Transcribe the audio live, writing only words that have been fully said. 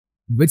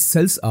Which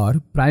cells are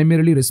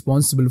primarily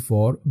responsible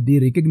for the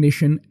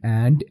recognition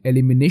and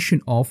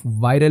elimination of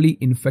virally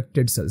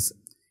infected cells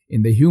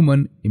in the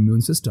human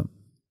immune system?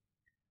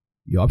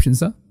 Your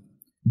options are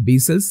B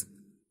cells,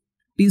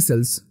 T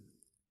cells,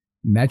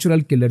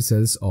 natural killer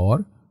cells,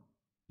 or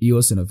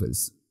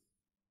eosinophils.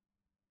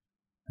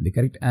 And the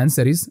correct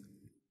answer is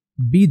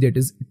B, that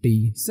is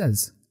T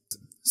cells.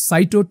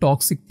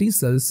 Cytotoxic T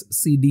cells,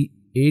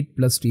 CD8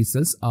 plus T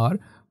cells, are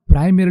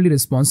primarily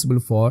responsible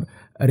for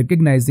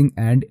recognizing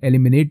and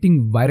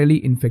eliminating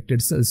virally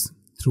infected cells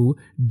through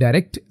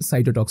direct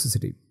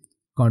cytotoxicity,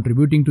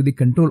 contributing to the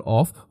control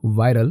of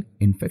viral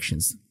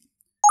infections.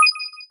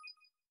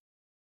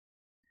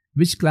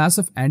 Which class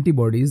of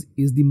antibodies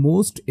is the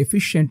most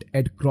efficient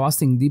at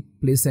crossing the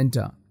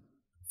placenta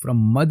from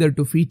mother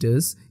to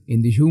fetus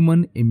in the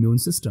human immune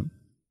system?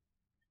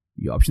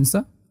 Your options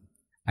are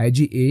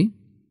IgA,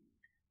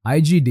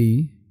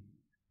 IgD,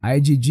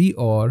 IgG,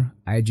 or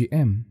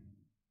IgM.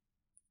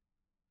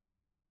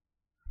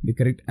 The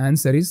correct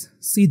answer is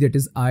C, that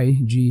is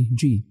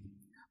IgG.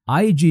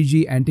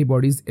 IgG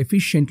antibodies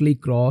efficiently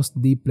cross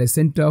the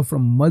placenta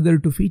from mother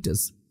to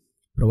fetus,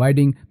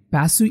 providing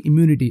passive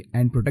immunity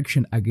and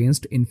protection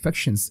against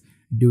infections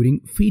during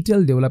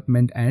fetal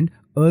development and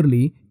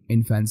early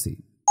infancy.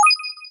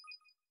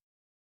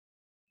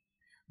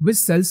 Which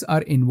cells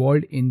are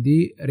involved in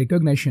the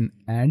recognition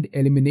and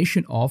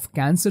elimination of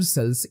cancer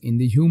cells in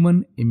the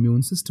human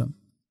immune system?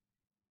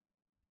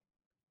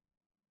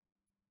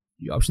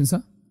 Your options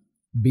are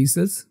B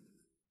cells,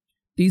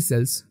 T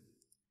cells,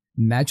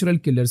 natural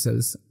killer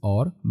cells,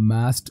 or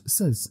mast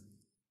cells.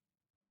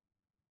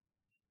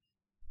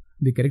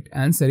 The correct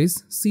answer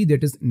is C,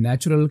 that is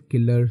natural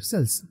killer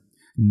cells.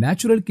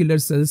 Natural killer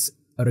cells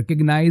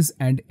recognize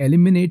and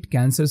eliminate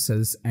cancer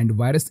cells and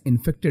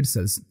virus-infected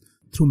cells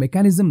through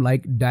mechanisms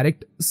like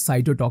direct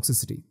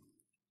cytotoxicity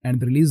and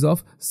the release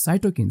of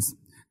cytokines,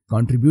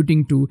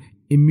 contributing to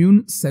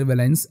immune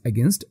surveillance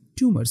against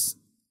tumors.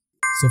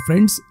 So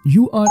friends,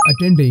 you are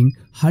attending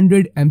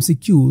 100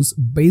 MCQs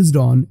based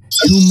on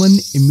human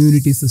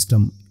immunity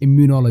system,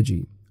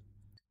 immunology.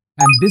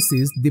 And this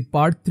is the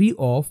part 3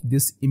 of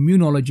this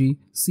immunology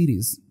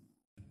series.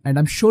 And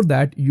I'm sure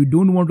that you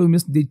don't want to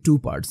miss the 2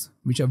 parts,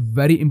 which are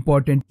very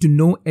important to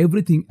know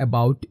everything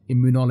about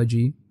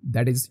immunology,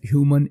 that is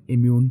human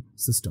immune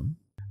system.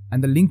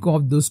 And the link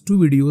of those 2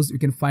 videos you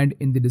can find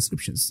in the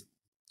descriptions.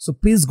 So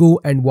please go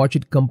and watch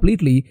it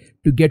completely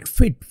to get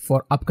fit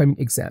for upcoming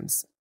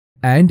exams.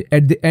 And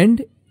at the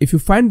end, if you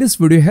find this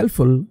video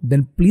helpful,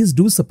 then please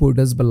do support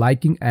us by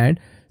liking and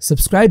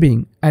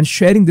subscribing and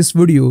sharing this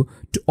video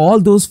to all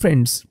those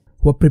friends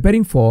who are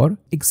preparing for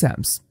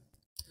exams.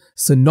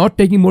 So not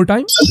taking more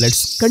time,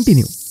 let's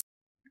continue.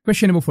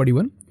 Question number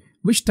 41.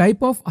 Which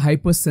type of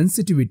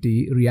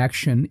hypersensitivity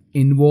reaction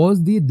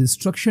involves the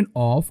destruction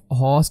of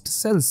host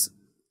cells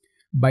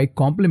by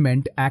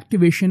complement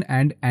activation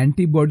and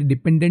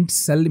antibody-dependent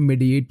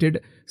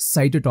cell-mediated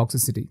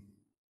cytotoxicity,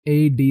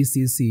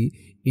 ADCC,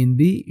 in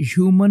the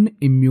human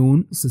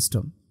immune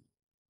system?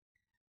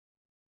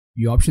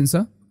 Your options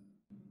are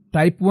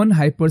Type 1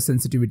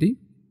 hypersensitivity,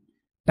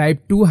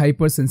 Type 2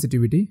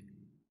 hypersensitivity,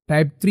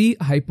 Type 3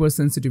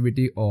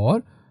 hypersensitivity,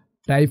 or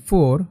Type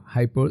 4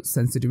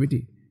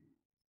 hypersensitivity.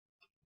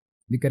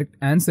 The correct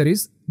answer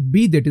is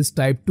B, that is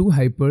Type 2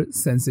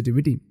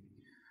 hypersensitivity.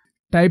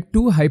 Type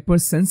 2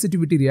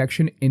 hypersensitivity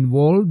reaction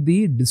involves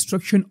the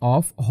destruction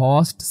of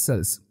host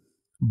cells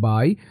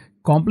by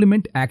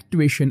complement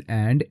activation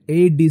and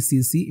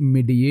ADCC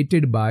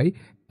mediated by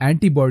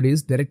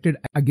antibodies directed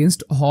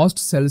against host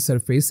cell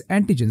surface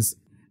antigens,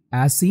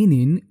 as seen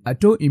in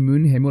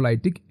autoimmune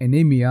hemolytic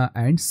anemia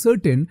and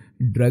certain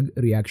drug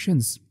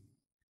reactions.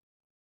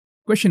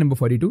 Question number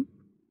 42.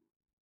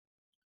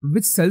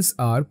 Which cells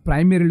are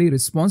primarily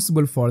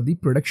responsible for the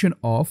production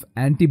of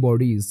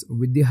antibodies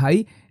with the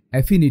high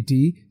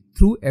affinity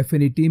through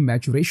affinity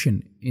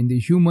maturation in the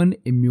human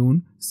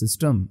immune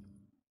system?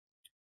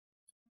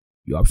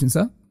 Your options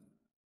are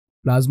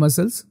plasma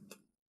cells,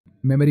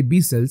 memory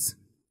B cells,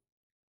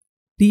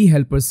 T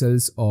helper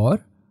cells,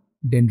 or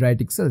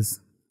dendritic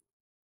cells.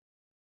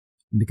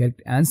 The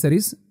correct answer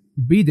is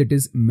B, that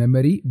is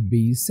memory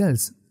B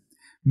cells.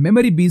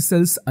 Memory B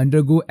cells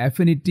undergo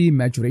affinity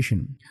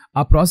maturation,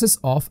 a process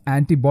of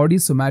antibody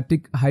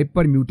somatic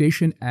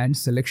hypermutation and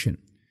selection,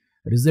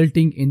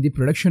 resulting in the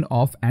production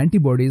of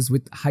antibodies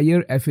with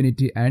higher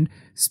affinity and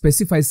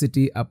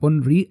specificity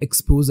upon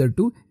re-exposure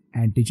to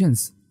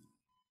antigens.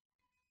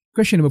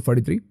 Question number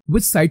 43.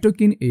 Which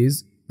cytokine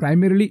is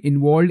primarily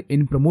involved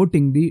in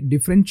promoting the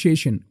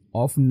differentiation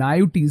of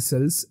naive T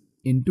cells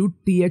into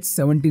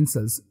Th17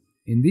 cells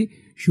in the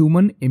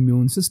human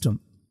immune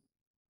system?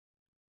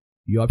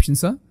 Your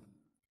options are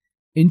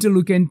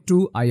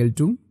interleukin-2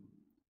 IL-2,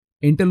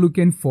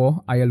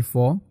 interleukin-4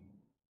 IL-4,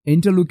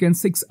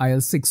 interleukin-6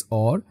 IL-6,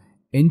 or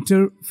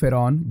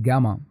interferon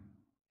gamma.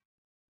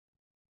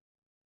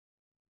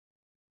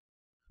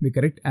 The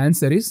correct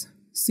answer is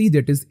C,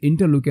 that is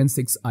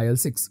interleukin-6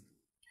 IL-6.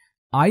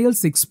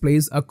 IL-6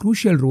 plays a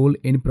crucial role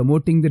in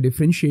promoting the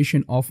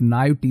differentiation of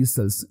naive T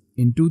cells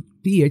into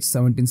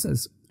Th17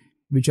 cells.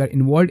 which are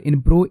involved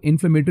in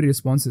pro-inflammatory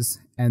responses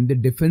and the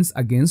defense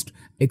against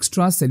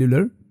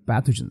extracellular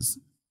pathogens.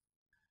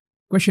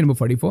 Question number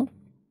 44.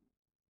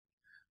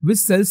 Which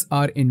cells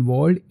are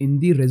involved in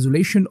the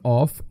resolution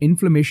of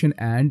inflammation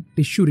and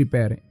tissue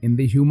repair in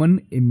the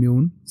human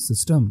immune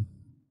system?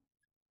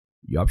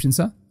 Your options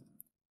are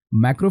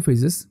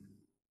macrophages,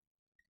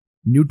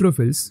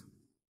 neutrophils,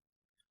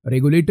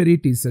 regulatory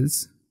T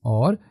cells,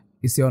 or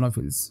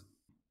eosinophils.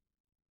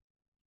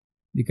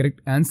 The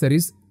correct answer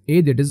is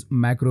A, that is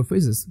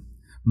macrophages.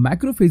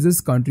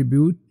 Macrophages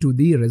contribute to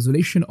the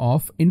resolution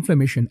of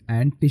inflammation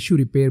and tissue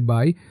repair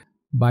by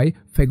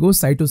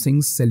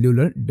phagocytosing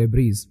cellular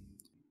debris,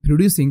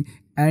 producing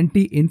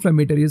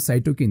anti-inflammatory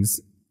cytokines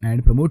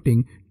and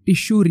promoting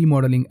tissue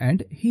remodeling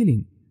and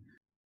healing.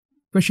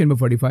 Question number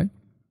 45.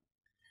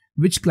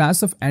 Which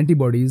class of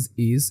antibodies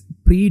is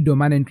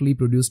predominantly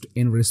produced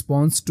in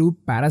response to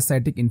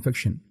parasitic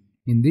infection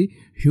in the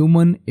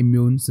human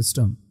immune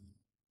system?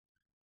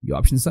 Your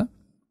options are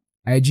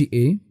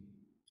IgA,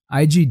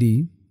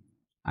 IgD,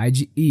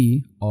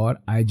 IgE, or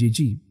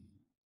IgG.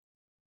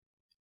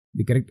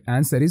 The correct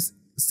answer is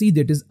C,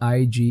 that is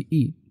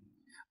IgE.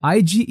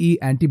 IgE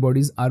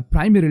antibodies are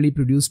primarily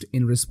produced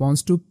in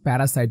response to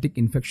parasitic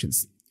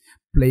infections,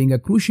 playing a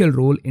crucial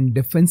role in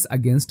defense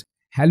against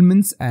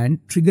helminths and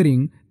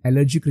triggering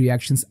allergic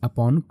reactions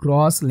upon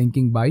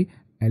cross-linking by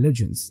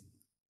allergens.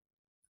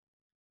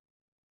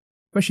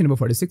 Question number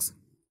 46.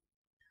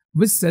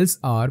 Which cells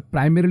are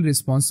primarily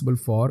responsible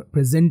for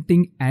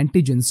presenting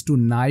antigens to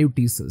naive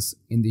T cells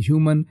in the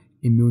human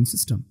immune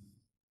system?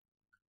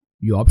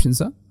 Your options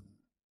are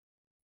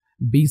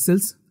B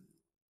cells,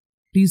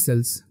 T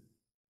cells,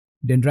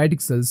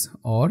 dendritic cells,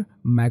 or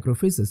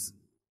macrophages.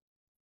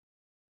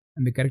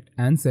 And the correct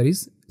answer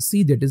is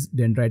C, that is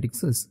dendritic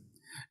cells.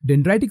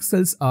 Dendritic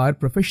cells are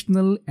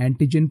professional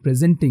antigen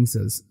presenting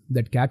cells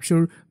that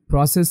capture,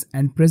 process,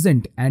 and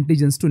present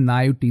antigens to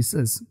naive T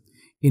cells,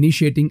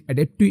 initiating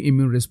adaptive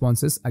immune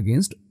responses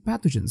against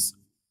pathogens.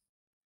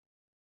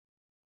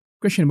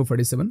 Question number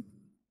 47.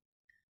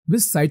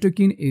 Which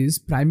cytokine is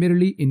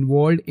primarily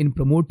involved in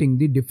promoting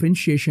the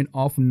differentiation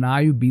of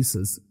naive B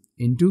cells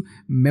into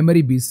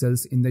memory B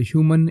cells in the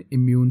human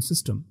immune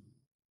system?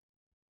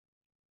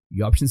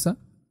 Your options are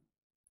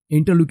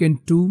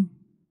interleukin 2,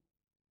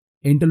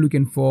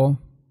 interleukin 4,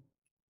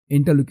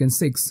 interleukin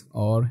 6,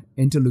 or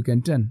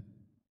interleukin 10.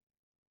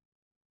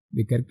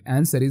 The correct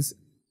answer is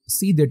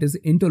C, that is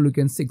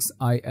interleukin 6,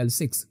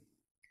 IL-6.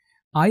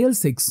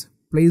 IL-6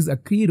 plays a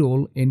key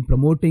role in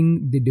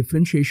promoting the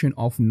differentiation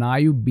of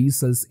naive B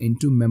cells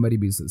into memory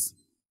B cells,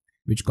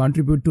 which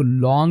contribute to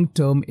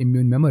long-term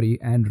immune memory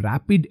and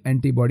rapid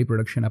antibody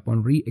production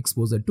upon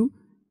re-exposure to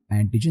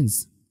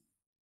antigens.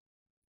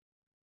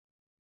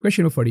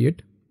 Question number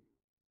 48.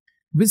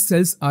 Which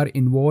cells are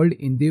involved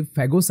in the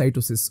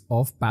phagocytosis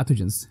of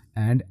pathogens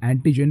and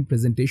antigen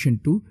presentation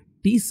to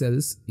T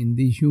cells in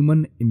the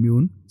human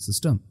immune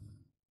system?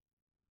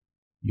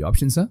 Your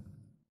options are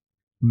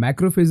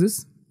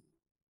macrophages,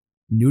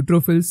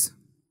 neutrophils,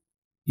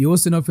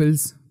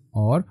 eosinophils,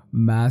 or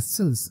mast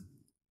cells.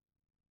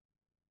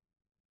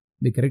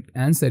 The correct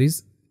answer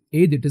is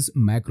A, that is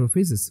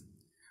macrophages.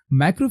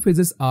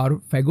 Macrophages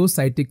are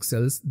phagocytic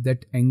cells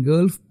that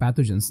engulf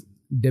pathogens,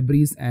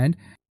 debris, and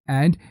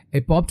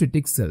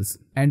apoptotic cells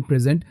and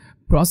present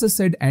processed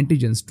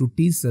antigens to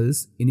T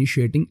cells,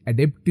 initiating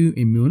adaptive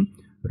immune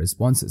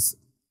responses.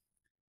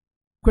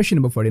 Question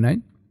number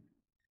 49.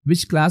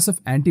 Which class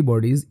of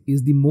antibodies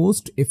is the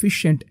most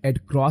efficient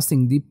at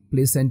crossing the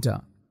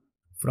placenta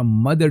from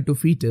mother to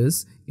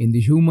fetus in the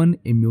human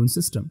immune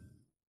system?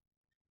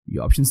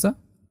 Your options are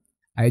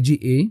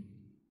IgA,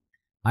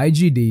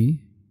 IgD,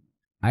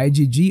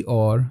 IgG,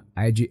 or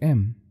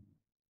IgM.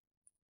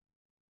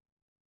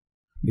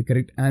 The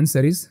correct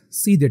answer is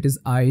C, that is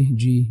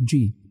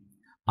IgG.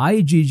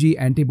 IgG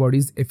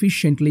antibodies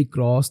efficiently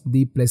cross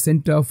the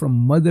placenta from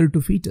mother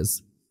to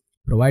fetus,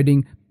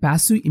 providing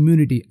passive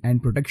immunity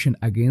and protection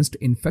against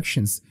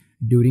infections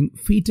during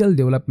fetal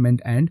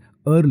development and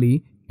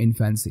early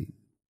infancy.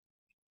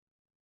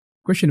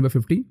 Question number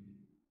 50.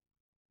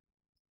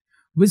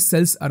 Which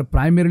cells are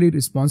primarily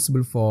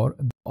responsible for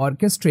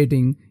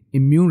orchestrating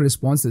immune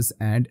responses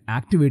and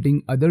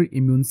activating other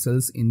immune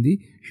cells in the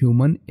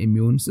human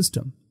immune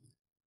system?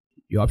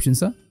 Your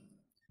options are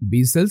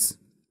B cells,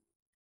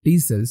 T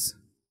cells,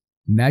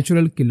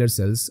 natural killer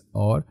cells,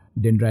 or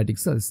dendritic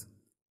cells.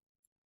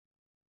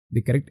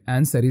 The correct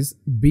answer is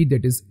B,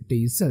 that is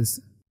T cells.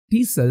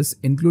 T cells,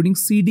 including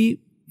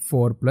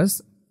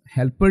CD4+,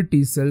 helper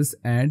T cells,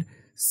 and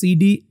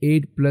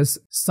CD8+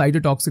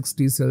 cytotoxic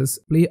T cells,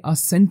 play a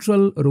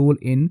central role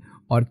in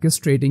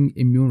orchestrating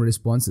immune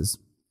responses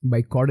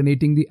by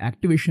coordinating the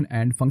activation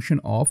and function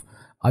of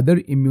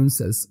other immune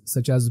cells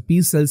such as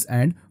B cells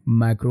and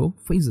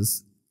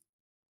macrophages.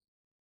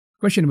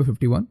 Question number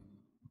 51.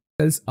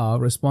 Cells are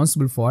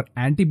responsible for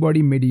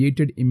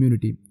antibody-mediated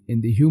immunity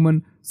in the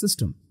human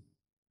system.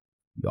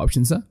 The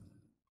options are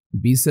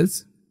B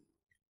cells,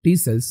 T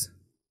cells,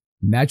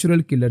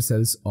 natural killer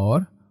cells,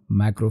 or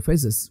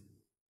macrophages.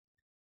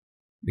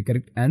 The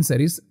correct answer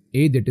is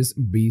A, that is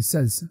B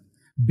cells.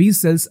 B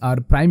cells are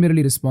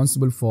primarily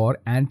responsible for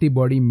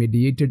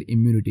antibody-mediated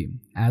immunity,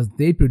 as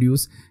they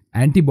produce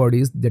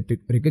antibodies that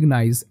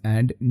recognize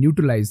and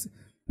neutralize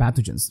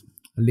pathogens,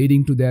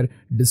 leading to their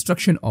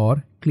destruction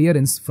or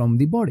clearance from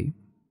the body.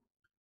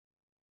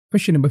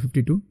 Question number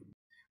 52.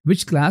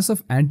 Which class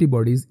of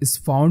antibodies is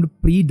found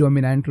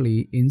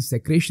predominantly in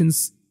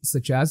secretions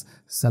such as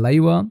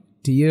saliva,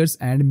 tears,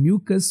 and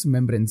mucous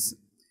membranes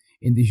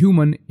in the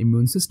human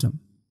immune system?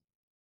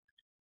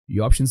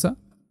 Your options are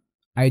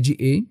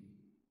IgA,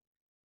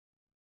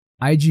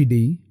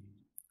 IgD,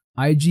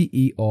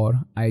 IgE,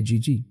 or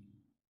IgG.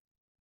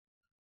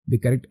 The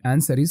correct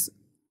answer is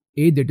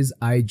A, that is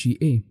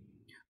IgA.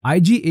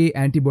 IgA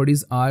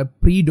antibodies are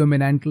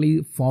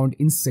predominantly found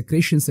in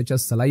secretions such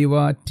as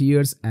saliva,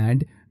 tears,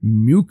 and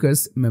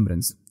mucous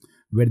membranes,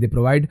 where they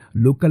provide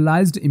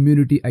localized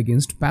immunity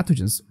against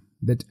pathogens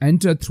that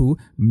enter through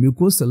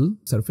mucosal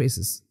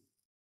surfaces.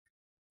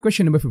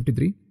 Question number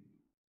 53.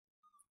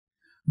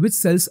 Which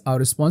cells are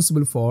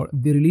responsible for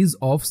the release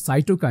of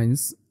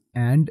cytokines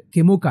and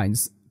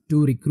chemokines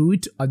to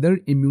recruit other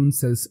immune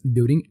cells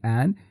during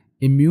an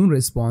immune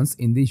response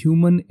in the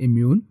human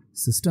immune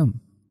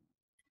system?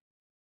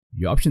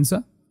 Your options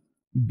are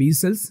B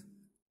cells,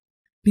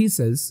 T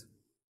cells,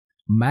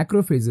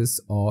 macrophages,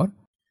 or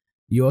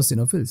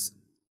eosinophils.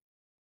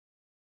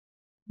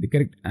 The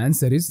correct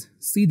answer is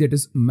C, that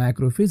is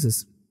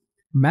macrophages.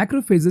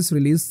 Macrophages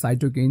release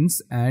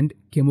cytokines and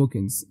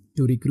chemokines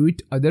to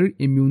recruit other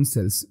immune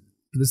cells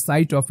to the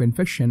site of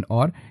infection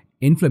or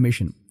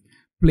inflammation,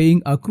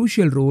 playing a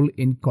crucial role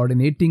in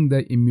coordinating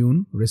the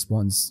immune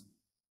response.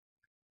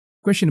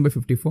 Question number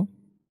 54.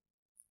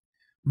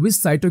 Which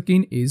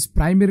cytokine is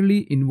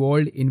primarily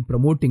involved in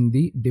promoting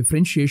the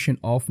differentiation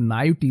of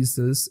naive T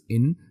cells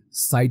in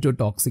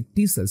cytotoxic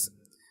T cells,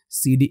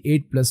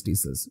 CD8 plus T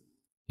cells,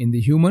 in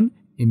the human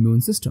immune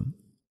system?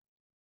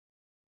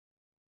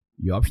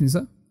 Your options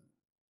are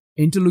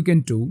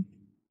interleukin 2,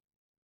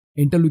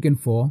 interleukin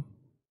 4,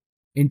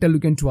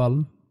 interleukin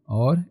 12,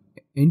 or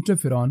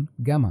interferon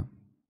gamma.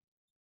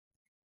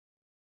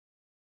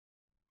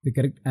 The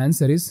correct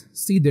answer is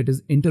C, that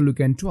is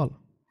interleukin 12.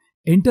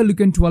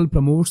 Interleukin 12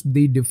 promotes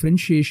the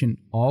differentiation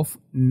of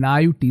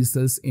naive T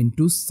cells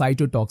into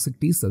cytotoxic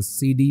T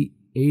cells,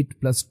 CD8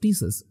 plus T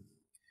cells,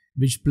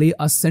 which play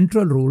a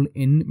central role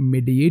in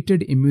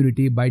mediated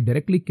immunity by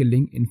directly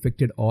killing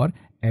infected or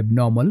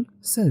abnormal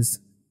cells.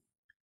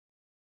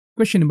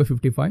 Question number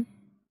 55.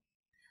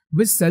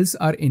 Which cells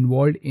are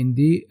involved in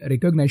the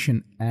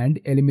recognition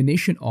and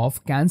elimination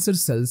of cancer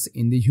cells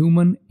in the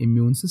human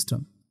immune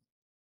system?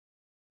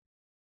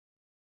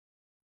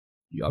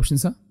 Your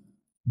options are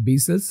B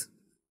cells,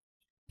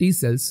 T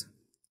cells,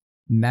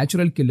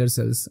 natural killer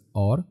cells,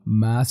 or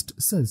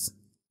mast cells.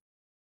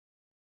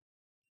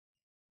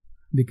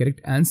 The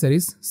correct answer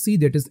is C,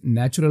 that is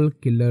natural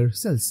killer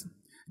cells.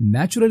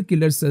 Natural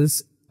killer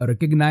cells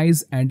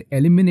recognize and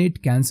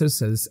eliminate cancer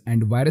cells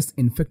and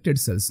virus-infected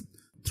cells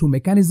through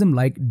mechanisms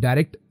like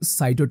direct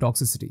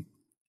cytotoxicity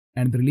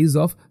and the release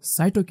of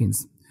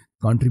cytokines,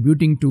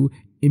 contributing to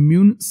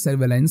immune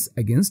surveillance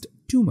against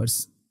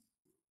tumors.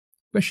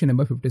 Question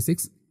number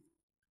 56.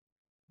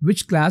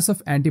 Which class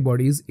of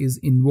antibodies is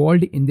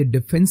involved in the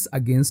defense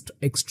against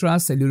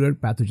extracellular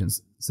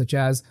pathogens such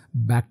as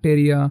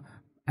bacteria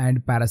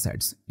and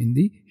parasites in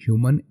the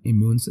human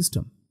immune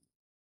system?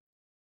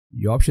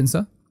 Your options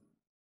are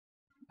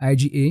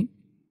IgA,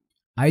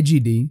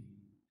 IgD,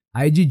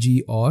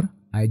 IgG, or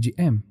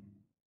IgM.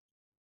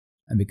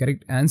 And the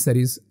correct answer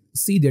is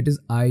C, that is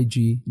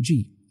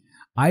IgG.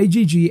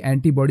 IgG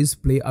antibodies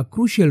play a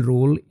crucial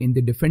role in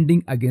the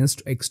defending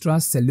against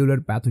extracellular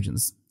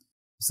pathogens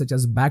such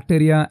as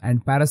bacteria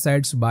and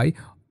parasites by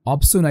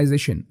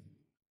opsonization,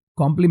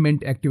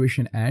 complement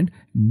activation, and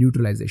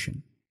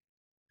neutralization.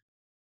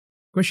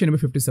 Question number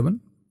 57.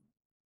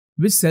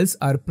 Which cells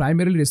are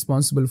primarily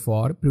responsible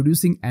for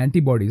producing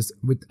antibodies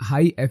with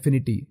high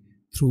affinity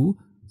through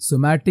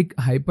somatic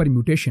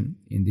hypermutation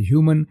in the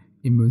human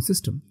immune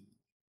system?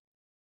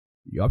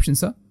 Your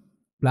options are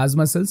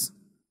plasma cells,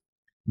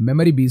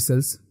 memory B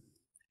cells,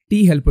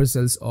 T helper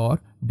cells,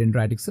 or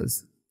dendritic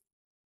cells.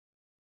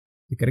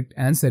 The correct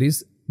answer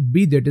is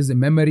B, that is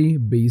memory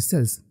B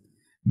cells.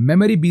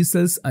 Memory B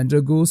cells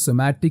undergo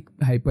somatic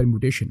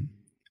hypermutation,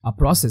 a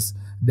process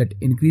that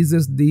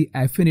increases the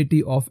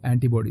affinity of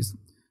antibodies,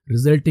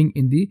 resulting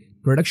in the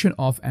production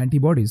of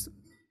antibodies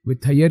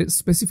with higher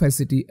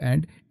specificity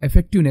and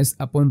effectiveness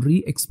upon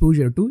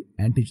re-exposure to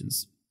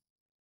antigens.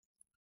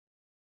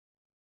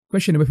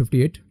 Question number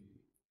 58.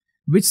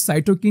 Which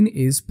cytokine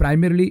is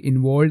primarily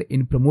involved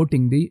in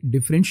promoting the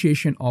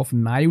differentiation of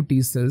naive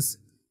T cells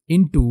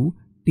into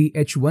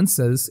Th1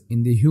 cells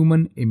in the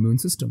human immune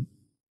system?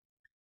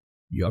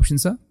 Your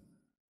options are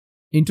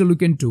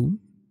interleukin 2,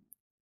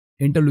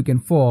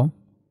 interleukin 4,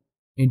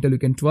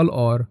 interleukin 12,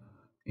 or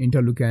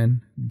interleukin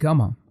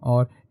gamma,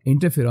 or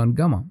interferon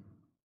gamma.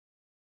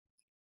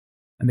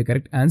 And the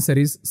correct answer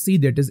is C,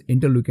 that is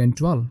interleukin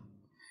 12.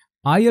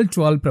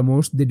 IL-12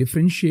 promotes the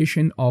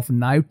differentiation of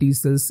naive T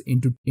cells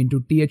into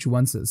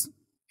Th1 cells,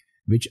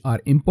 which are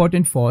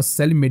important for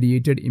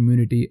cell-mediated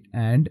immunity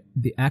and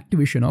the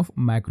activation of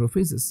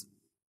macrophages.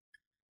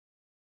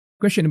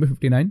 Question number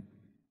 59.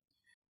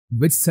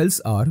 Which cells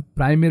are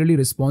primarily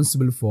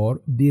responsible for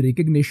the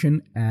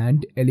recognition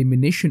and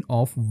elimination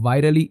of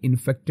virally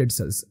infected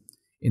cells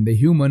in the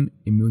human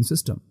immune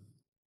system?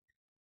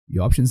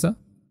 Your options are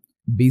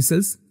B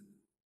cells,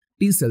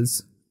 T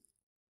cells,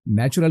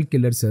 natural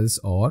killer cells,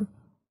 or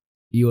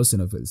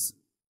eosinophils.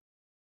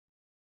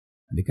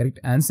 And the correct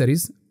answer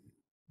is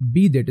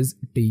B, that is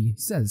T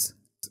cells.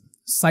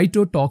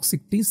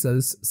 Cytotoxic T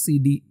cells,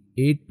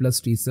 CD8 plus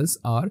T cells,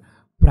 are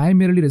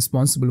primarily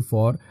responsible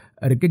for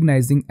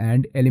recognizing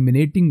and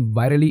eliminating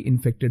virally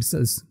infected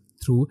cells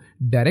through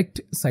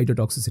direct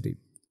cytotoxicity,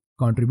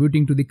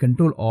 contributing to the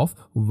control of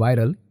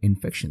viral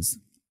infections.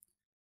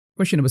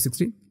 Question number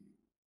 60.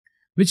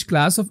 Which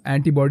class of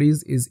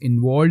antibodies is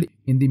involved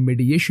in the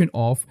mediation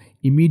of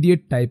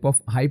immediate type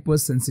of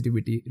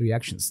hypersensitivity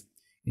reactions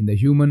in the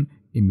human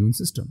immune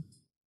system?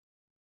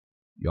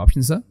 Your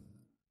options are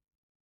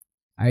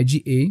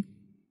IgA,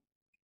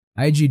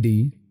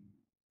 IgD,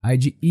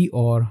 IgE,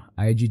 or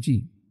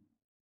IgG.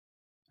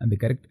 And the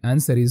correct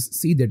answer is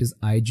C, that is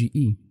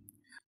IgE.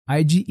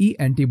 IgE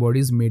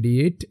antibodies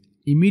mediate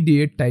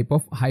immediate type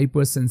of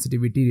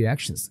hypersensitivity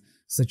reactions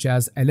such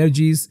as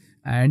allergies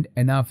and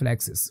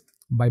anaphylaxis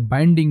by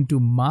binding to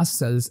mast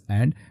cells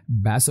and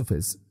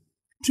basophils,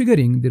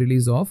 triggering the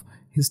release of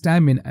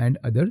histamine and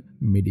other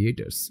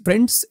mediators.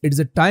 Friends, it's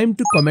a time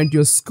to comment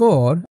your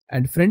score.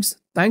 And friends,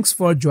 thanks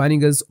for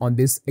joining us on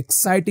this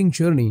exciting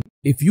journey.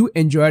 If you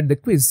enjoyed the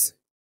quiz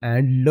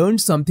and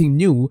learned something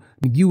new,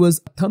 give us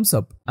a thumbs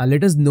up and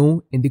let us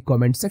know in the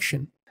comment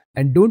section.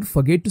 And don't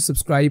forget to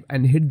subscribe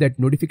and hit that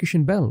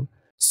notification bell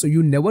so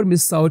you never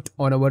miss out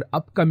on our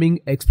upcoming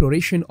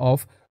exploration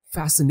of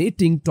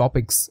fascinating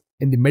topics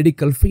in the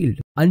medical field.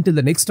 Until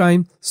the next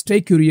time,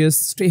 stay curious,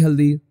 stay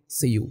healthy.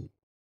 See you.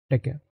 Take care.